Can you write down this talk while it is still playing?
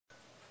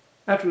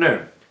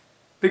Afternoon.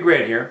 Big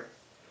Red here.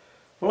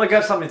 Well, I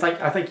got something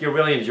I think you'll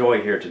really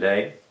enjoy here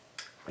today.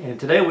 And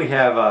today we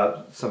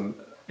have some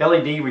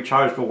LED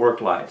rechargeable work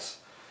lights.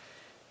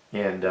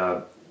 And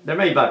they're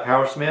made by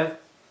PowerSmith.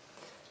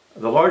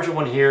 The larger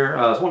one here,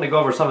 I just want to go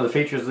over some of the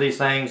features of these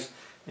things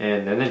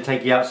and then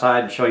take you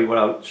outside and show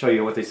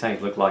you what these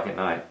things look like at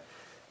night.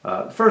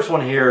 The first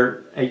one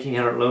here,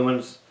 1800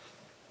 lumens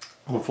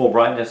on full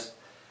brightness.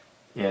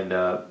 And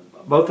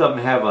both of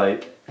them have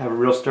a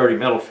real sturdy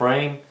metal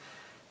frame.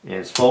 And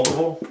it's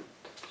foldable, so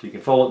you can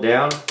fold it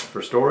down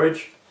for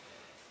storage.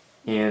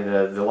 And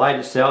the light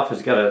itself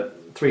has got a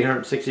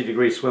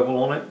 360-degree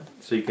swivel on it,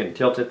 so you can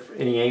tilt it for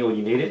any angle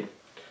you need it.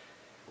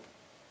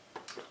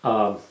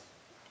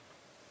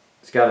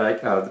 It's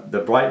got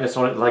the brightness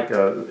on it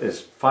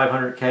is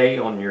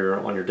 500K on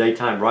your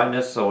daytime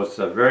brightness, so it's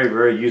a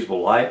very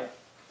usable light.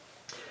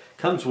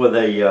 Comes with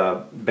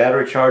a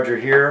battery charger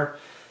here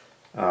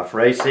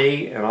for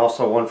AC and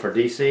also one for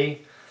DC.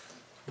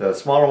 The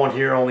smaller one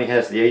here only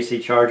has the AC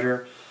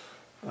charger.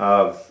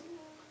 I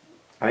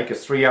think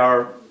it's 3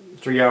 hour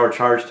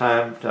charge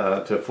time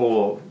to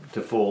full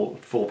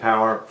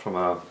power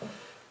from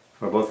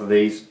both of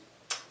these.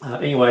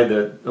 Anyway,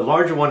 the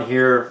larger one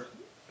here,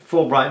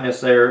 full brightness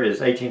there is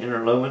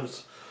 1800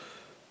 lumens,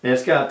 and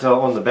it's got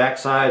on the back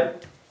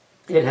side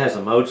it has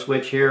a mode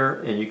switch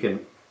here,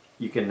 and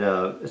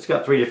it's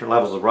got 3 different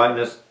levels of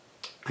brightness.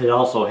 It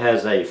also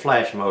has a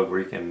flash mode where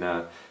you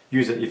can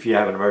use it if you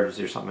have an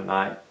emergency or something at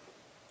night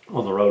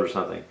on the road or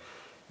something.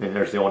 And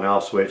there's the on and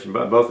off switch, and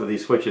both of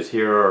these switches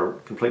here are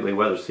completely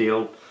weather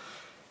sealed.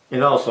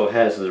 It also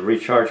has the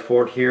recharge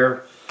port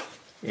here,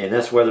 and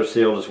that's weather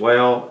sealed as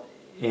well,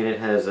 and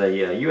it has a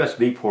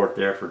USB port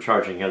there for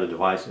charging other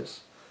devices.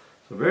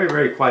 So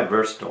very quite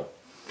versatile.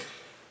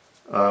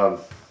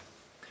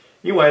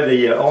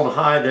 Anyway, on the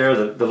high there,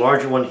 the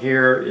larger one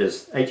here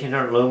is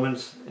 1800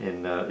 lumens,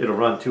 and it'll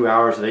run 2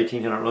 hours at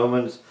 1800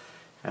 lumens.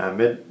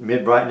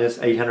 Mid brightness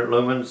 800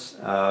 lumens,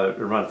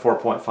 it'll run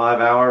 4.5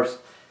 hours,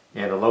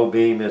 and a low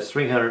beam is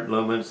 300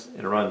 lumens and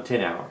it'll run 10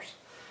 hours.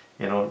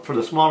 And for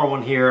the smaller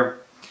one here,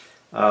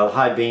 the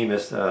high beam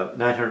is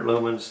 900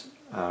 lumens,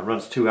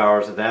 runs 2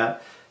 hours of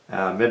that.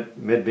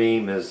 Mid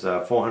beam is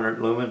 400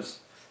 lumens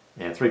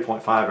and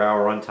 3.5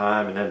 hour run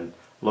time, and then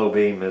low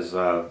beam is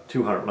 200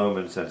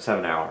 lumens and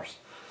 7 hours.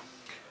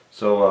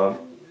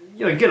 So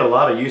you get a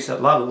lot of use, a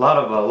lot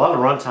of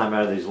run time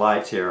out of these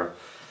lights here.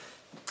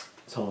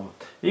 So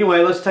anyway,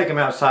 let's take them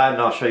outside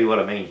and I'll show you what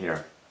I mean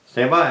here.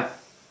 Stand by.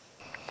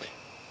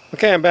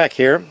 Okay, I'm back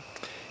here,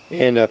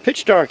 and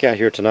pitch dark out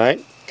here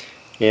tonight.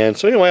 And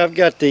so anyway, I've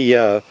got the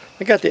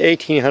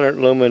 1800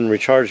 lumen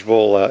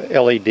rechargeable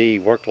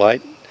LED work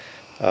light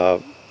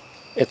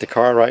at the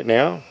car right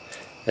now.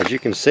 As you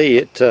can see,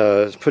 it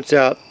puts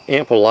out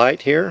ample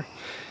light here,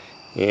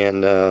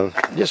 and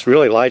just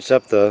really lights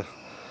up the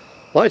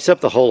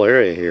whole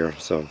area here.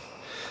 So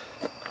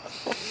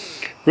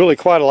really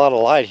quite a lot of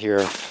light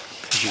here.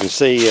 As you can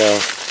see,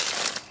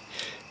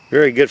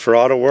 very good for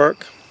auto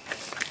work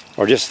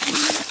or just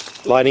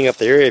lighting up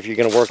the area if you're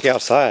going to work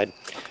outside.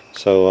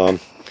 So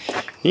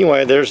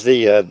anyway, there's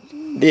the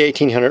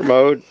 1800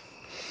 mode,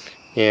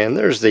 and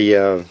there's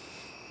the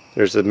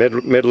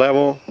mid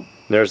level,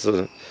 there's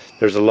the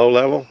low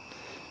level,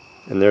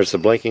 and there's the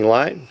blinking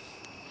light.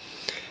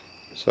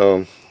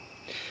 So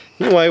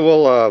anyway,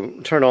 we'll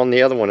turn on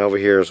the other one over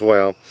here as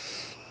well.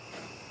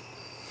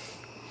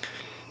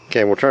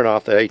 Okay, we'll turn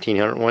off the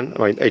 1800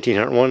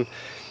 one.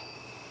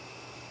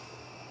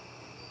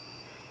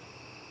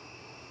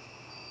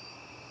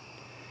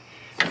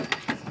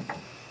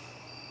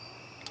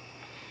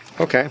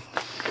 Okay.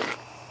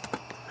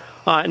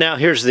 Alright, now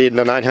here's the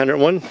 900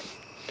 one,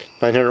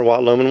 900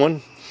 watt lumen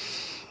one.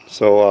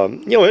 So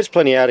it's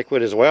plenty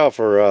adequate as well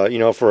for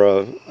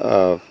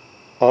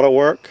auto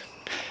work.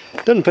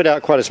 Doesn't put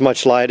out quite as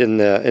much light on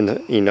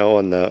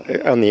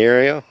the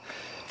area,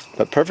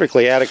 but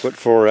perfectly adequate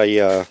for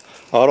a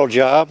auto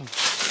job.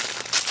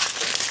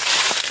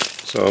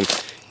 So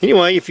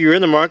anyway, if you're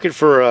in the market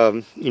for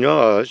a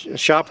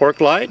shop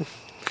work light,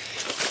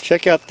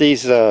 check out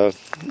these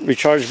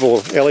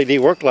rechargeable LED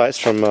work lights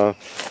from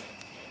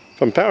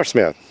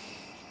PowerSmith.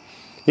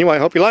 Anyway, I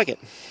hope you like it.